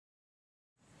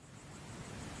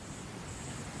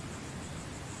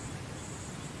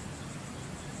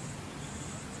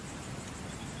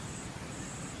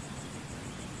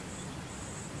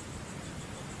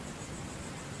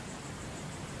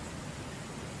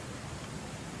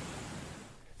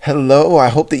Hello, I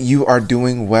hope that you are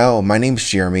doing well. My name's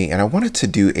Jeremy, and I wanted to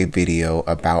do a video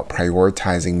about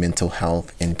prioritizing mental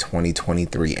health in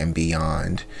 2023 and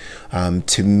beyond.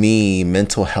 To me,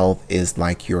 mental health is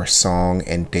like your song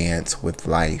and dance with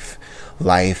life.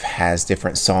 Life has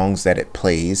different songs that it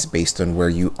plays based on where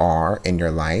you are in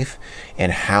your life,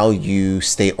 and how you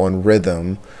stay on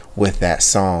rhythm with that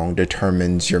song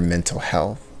determines your mental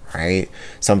health. Right?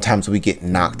 Sometimes we get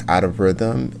knocked out of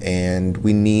rhythm and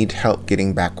we need help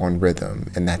getting back on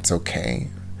rhythm, and that's okay.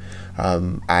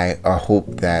 I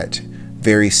hope that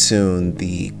very soon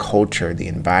the culture, the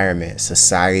environment,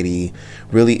 society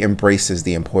really embraces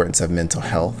the importance of mental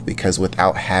health, because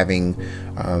without having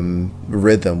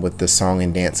rhythm with the song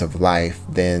and dance of life,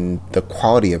 then the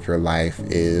quality of your life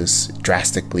is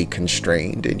drastically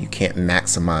constrained and you can't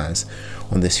maximize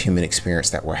on this human experience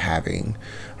that we're having.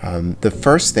 The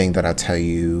first thing that I'll tell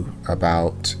you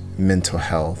about mental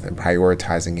health and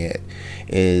prioritizing it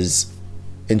is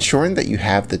ensuring that you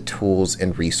have the tools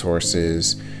and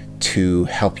resources to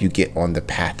help you get on the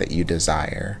path that you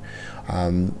desire.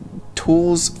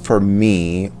 Tools for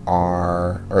me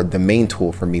or the main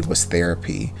tool for me was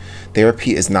therapy.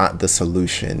 Therapy is not the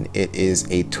solution. It is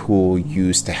a tool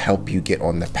used to help you get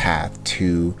on the path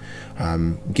to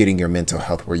getting your mental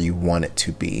health where you want it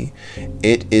to be.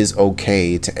 It is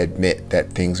okay to admit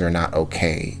that things are not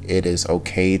okay. It is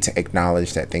okay to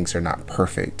acknowledge that things are not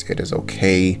perfect. It is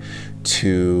okay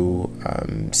to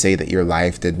say that your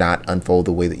life did not unfold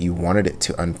the way that you wanted it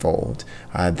to unfold.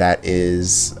 That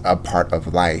is a part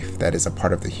of life. That is a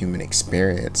part of the human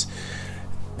experience.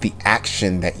 The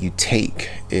action that you take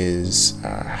is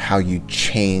how you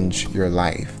change your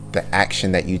life. The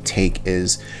action that you take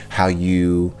is how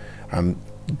you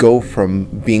go from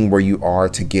being where you are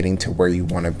to getting to where you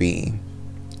want to be.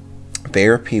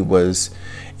 Therapy was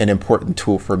an important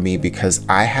tool for me because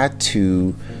I had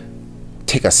to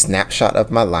take a snapshot of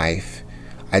my life,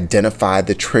 identify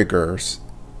the triggers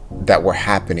that were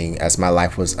happening as my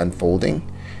life was unfolding,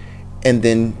 and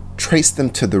then trace them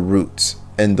to the roots.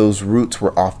 And those roots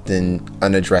were often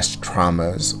unaddressed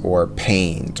traumas or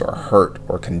pains or hurt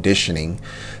or conditioning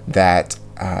that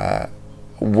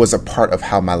was a part of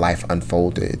how my life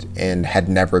unfolded and had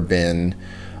never been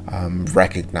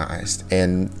recognized.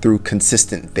 And through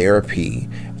consistent therapy,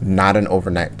 not an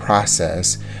overnight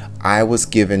process, I was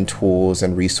given tools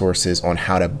and resources on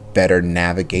how to better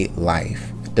navigate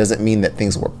life. It doesn't mean that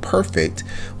things were perfect,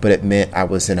 but it meant I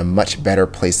was in a much better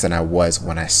place than I was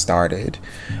when I started.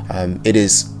 It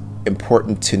is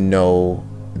important to know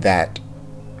that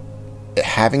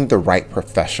having the right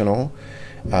professional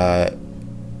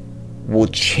will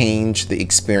change the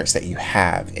experience that you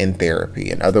have in therapy.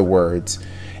 In other words,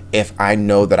 if I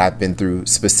know that I've been through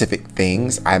specific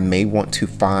things, I may want to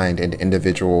find an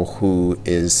individual who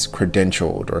is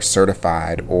credentialed or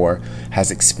certified or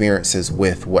has experiences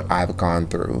with what I've gone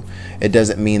through. It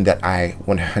doesn't mean that I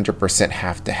 100%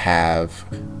 have to have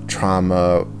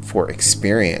trauma for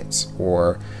experience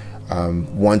or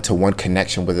one-to-one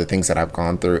connection with the things that I've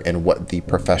gone through and what the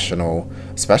professional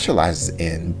specializes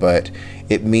in, but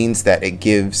it means that it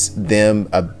gives them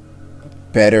a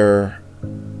better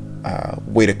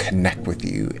way to connect with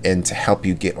you and to help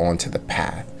you get onto the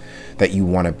path that you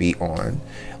want to be on.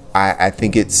 I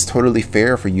think it's totally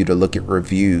fair for you to look at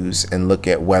reviews and look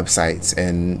at websites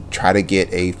and try to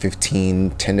get a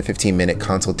 10 to 15 minute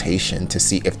consultation to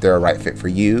see if they're a right fit for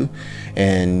you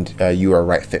and you are a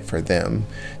right fit for them.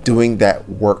 Doing that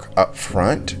work up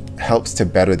front helps to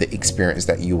better the experience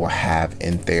that you will have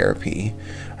in therapy.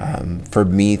 For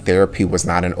me, therapy was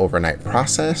not an overnight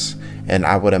process, and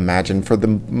I would imagine for the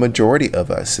majority of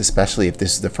us, especially if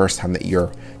this is the first time that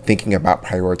you're thinking about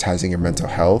prioritizing your mental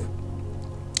health,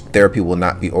 therapy will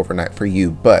not be overnight for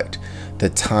you, but the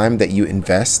time that you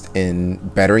invest in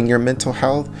bettering your mental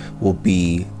health will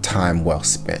be time well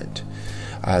spent.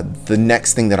 The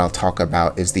next thing that I'll talk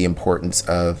about is the importance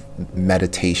of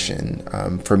meditation.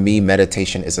 For me,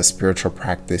 meditation is a spiritual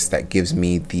practice that gives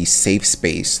me the safe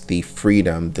space, the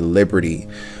freedom, the liberty,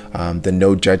 the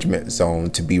no judgment zone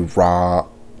to be raw,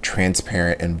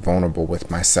 transparent, and vulnerable with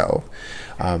myself.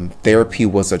 Therapy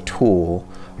was a tool,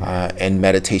 and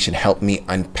meditation helped me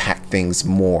unpack things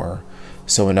more.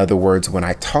 So in other words, when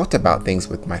I talked about things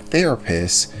with my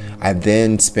therapist, I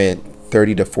then spent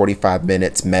 30 to 45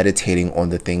 minutes meditating on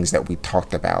the things that we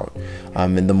talked about.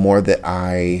 And the more that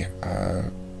I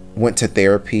went to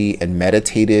therapy and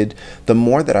meditated, the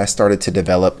more that I started to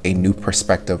develop a new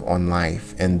perspective on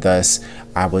life. And thus,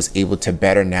 I was able to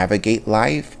better navigate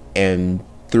life, and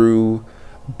through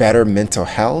better mental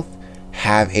health,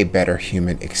 have a better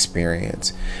human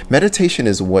experience. Meditation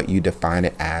is what you define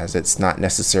it as. It's not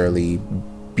necessarily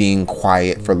being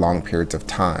quiet for long periods of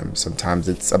time. Sometimes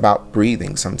it's about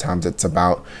breathing. Sometimes it's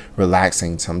about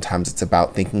relaxing. Sometimes it's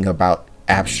about thinking about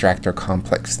abstract or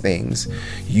complex things.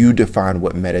 You define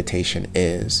what meditation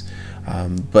is.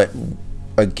 But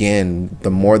again,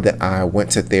 the more that I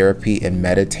went to therapy and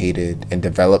meditated and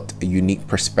developed a unique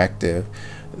perspective,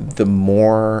 the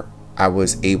more I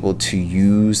was able to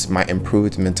use my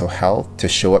improved mental health to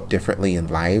show up differently in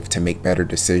life, to make better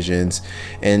decisions,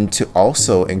 and to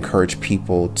also encourage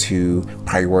people to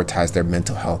prioritize their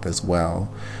mental health as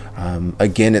well.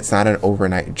 Again, it's not an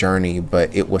overnight journey,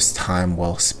 but it was time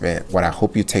well spent. What I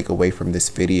hope you take away from this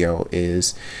video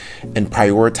is, in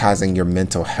prioritizing your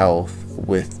mental health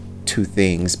with two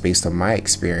things based on my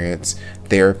experience,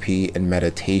 therapy and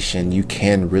meditation, you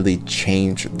can really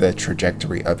change the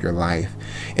trajectory of your life.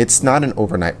 It's not an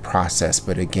overnight process,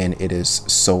 but again, it is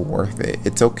so worth it.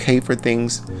 It's okay for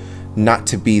things not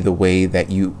to be the way that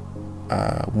you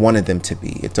wanted them to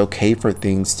be. It's okay for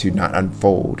things to not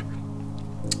unfold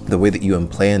the way that you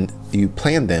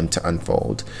plan them to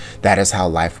unfold. That is how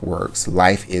life works.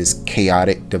 Life is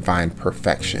chaotic divine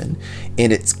perfection.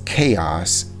 In its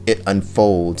chaos, it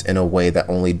unfolds in a way that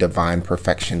only divine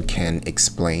perfection can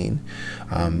explain.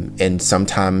 And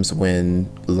sometimes when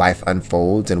life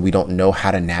unfolds and we don't know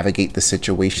how to navigate the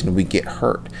situation, we get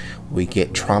hurt, we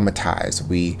get traumatized,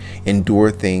 we endure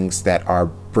things that our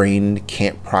brain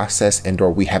can't process, and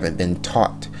or we haven't been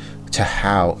taught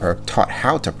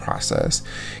how to process.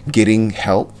 Getting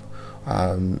help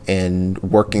and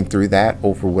working through that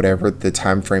over whatever the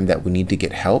time frame that we need to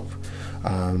get help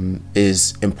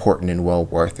is important and well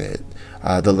worth it.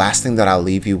 The last thing that I'll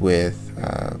leave you with,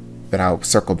 but I'll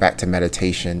circle back to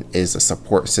meditation, is a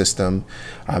support system.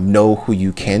 Know who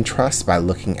you can trust by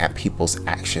looking at people's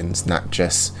actions, not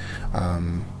just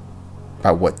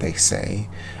by what they say.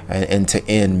 And to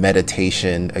end,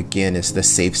 meditation, again, is the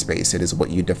safe space. It is what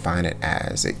you define it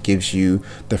as. It gives you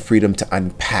the freedom to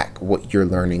unpack what you're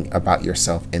learning about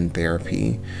yourself in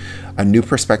therapy. A new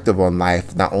perspective on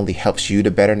life not only helps you to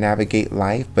better navigate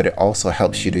life, but it also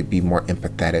helps you to be more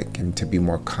empathetic and to be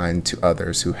more kind to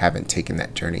others who haven't taken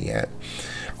that journey yet.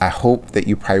 I hope that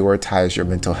you prioritize your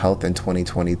mental health in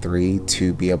 2023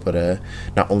 to be able to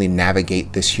not only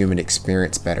navigate this human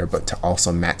experience better, but to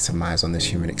also maximize on this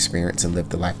human experience and live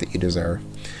the life that you deserve.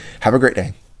 Have a great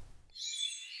day.